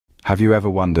Have you ever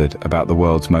wondered about the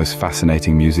world's most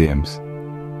fascinating museums?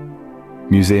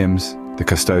 Museums, the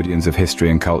custodians of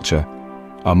history and culture,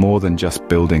 are more than just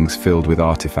buildings filled with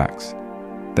artifacts.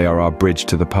 They are our bridge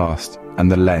to the past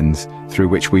and the lens through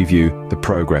which we view the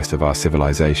progress of our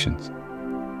civilizations.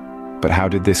 But how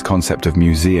did this concept of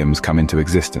museums come into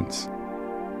existence?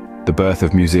 The birth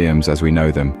of museums as we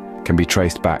know them can be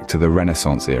traced back to the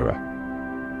Renaissance era.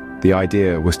 The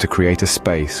idea was to create a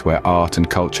space where art and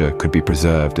culture could be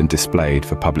preserved and displayed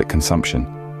for public consumption.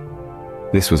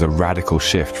 This was a radical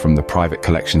shift from the private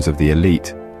collections of the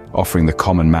elite, offering the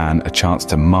common man a chance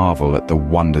to marvel at the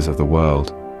wonders of the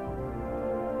world.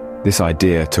 This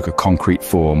idea took a concrete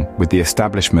form with the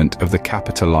establishment of the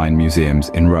Capitoline Museums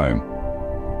in Rome.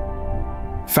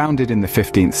 Founded in the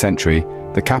 15th century,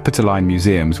 the Capitoline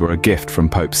Museums were a gift from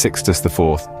Pope Sixtus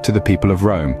IV to the people of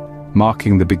Rome,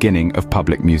 marking the beginning of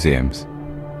public museums.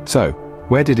 So,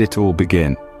 where did it all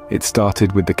begin? It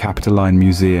started with the Capitoline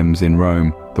Museums in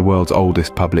Rome, the world's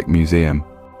oldest public museum.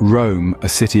 Rome, a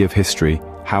city of history,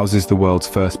 houses the world's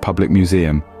first public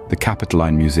museum, the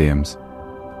Capitoline Museums.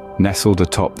 Nestled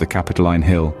atop the Capitoline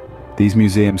Hill, these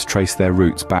museums trace their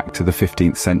roots back to the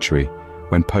 15th century,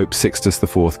 when Pope Sixtus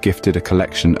IV gifted a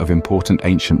collection of important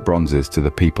ancient bronzes to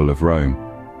the people of Rome.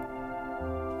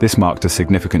 This marked a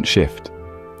significant shift,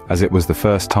 as it was the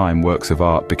first time works of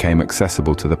art became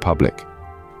accessible to the public,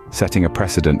 setting a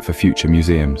precedent for future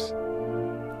museums.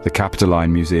 The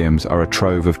Capitoline Museums are a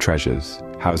trove of treasures,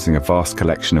 housing a vast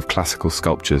collection of classical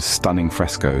sculptures, stunning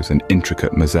frescoes, and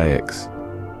intricate mosaics.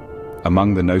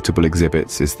 Among the notable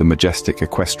exhibits is the majestic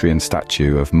equestrian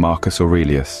statue of Marcus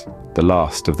Aurelius, the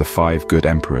last of the 5 good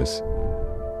emperors.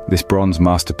 This bronze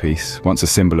masterpiece, once a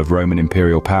symbol of Roman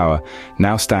imperial power,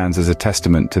 now stands as a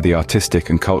testament to the artistic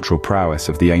and cultural prowess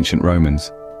of the ancient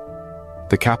Romans.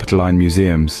 The Capitoline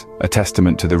Museums, a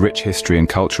testament to the rich history and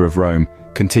culture of Rome,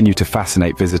 continue to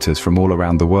fascinate visitors from all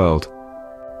around the world.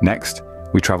 Next,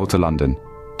 we travel to London,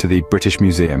 to the British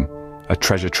Museum, a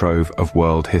treasure trove of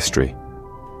world history.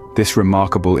 This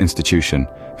remarkable institution,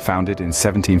 founded in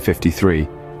 1753,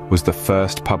 was the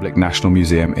first public national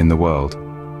museum in the world.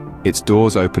 Its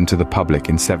doors opened to the public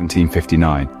in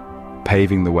 1759,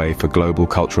 paving the way for global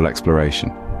cultural exploration.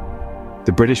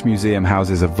 The British Museum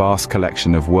houses a vast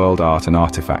collection of world art and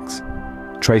artifacts,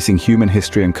 tracing human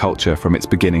history and culture from its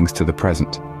beginnings to the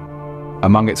present.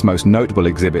 Among its most notable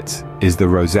exhibits is the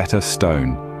Rosetta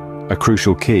Stone, a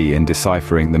crucial key in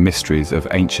deciphering the mysteries of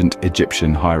ancient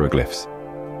Egyptian hieroglyphs.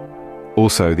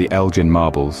 Also the Elgin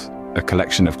Marbles, a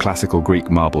collection of classical Greek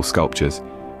marble sculptures,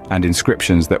 and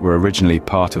inscriptions that were originally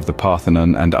part of the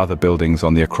Parthenon and other buildings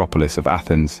on the Acropolis of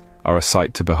Athens, are a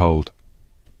sight to behold.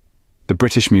 The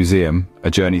British Museum,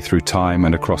 a journey through time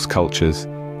and across cultures,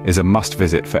 is a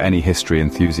must-visit for any history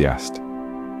enthusiast.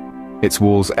 Its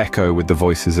walls echo with the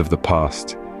voices of the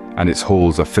past, and its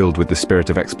halls are filled with the spirit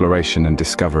of exploration and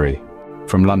discovery.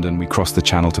 From London, we cross the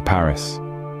Channel to Paris,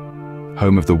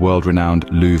 home of the world-renowned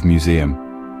Louvre Museum.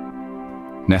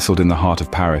 Nestled in the heart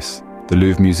of Paris, the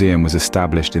Louvre Museum was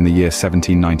established in the year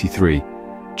 1793,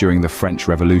 during the French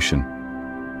Revolution.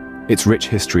 Its rich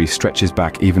history stretches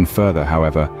back even further,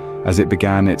 however, as it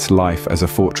began its life as a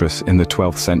fortress in the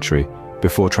 12th century,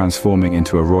 before transforming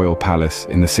into a royal palace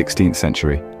in the 16th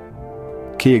century.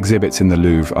 Key exhibits in the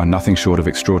Louvre are nothing short of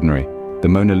extraordinary. The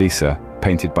Mona Lisa,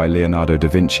 painted by Leonardo da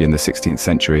Vinci in the 16th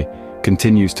century,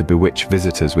 continues to bewitch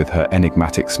visitors with her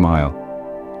enigmatic smile.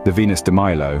 The Venus de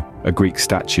Milo, a Greek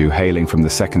statue hailing from the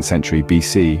 2nd century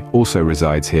BC, also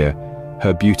resides here,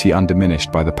 her beauty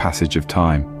undiminished by the passage of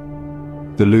time.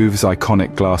 The Louvre's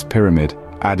iconic glass pyramid,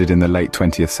 added in the late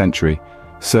 20th century,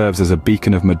 serves as a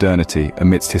beacon of modernity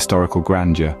amidst historical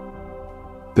grandeur.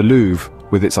 The Louvre,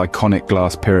 with its iconic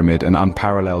glass pyramid and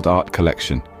unparalleled art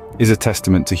collection, is a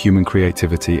testament to human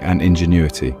creativity and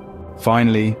ingenuity.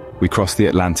 Finally, we cross the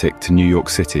Atlantic to New York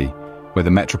City, where the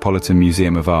Metropolitan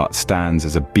Museum of Art stands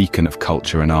as a beacon of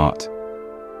culture and art.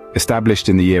 Established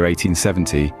in the year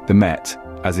 1870, the Met,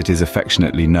 as it is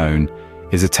affectionately known,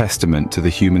 is a testament to the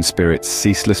human spirit's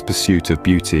ceaseless pursuit of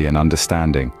beauty and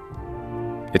understanding.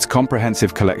 Its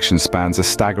comprehensive collection spans a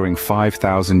staggering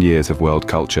 5,000 years of world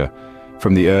culture,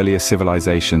 from the earliest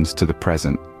civilizations to the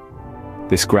present.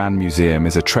 This grand museum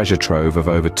is a treasure trove of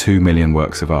over 2 million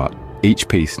works of art, each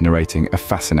piece narrating a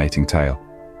fascinating tale.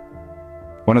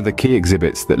 One of the key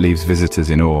exhibits that leaves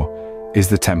visitors in awe is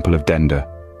the Temple of Dendor.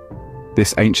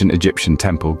 This ancient Egyptian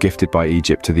temple, gifted by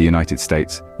Egypt to the United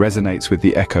States, resonates with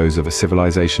the echoes of a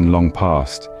civilization long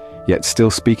past, yet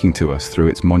still speaking to us through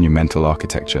its monumental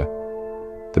architecture.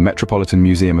 The Metropolitan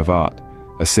Museum of Art,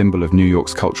 a symbol of New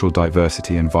York's cultural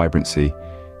diversity and vibrancy,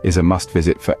 is a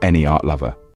must-visit for any art lover.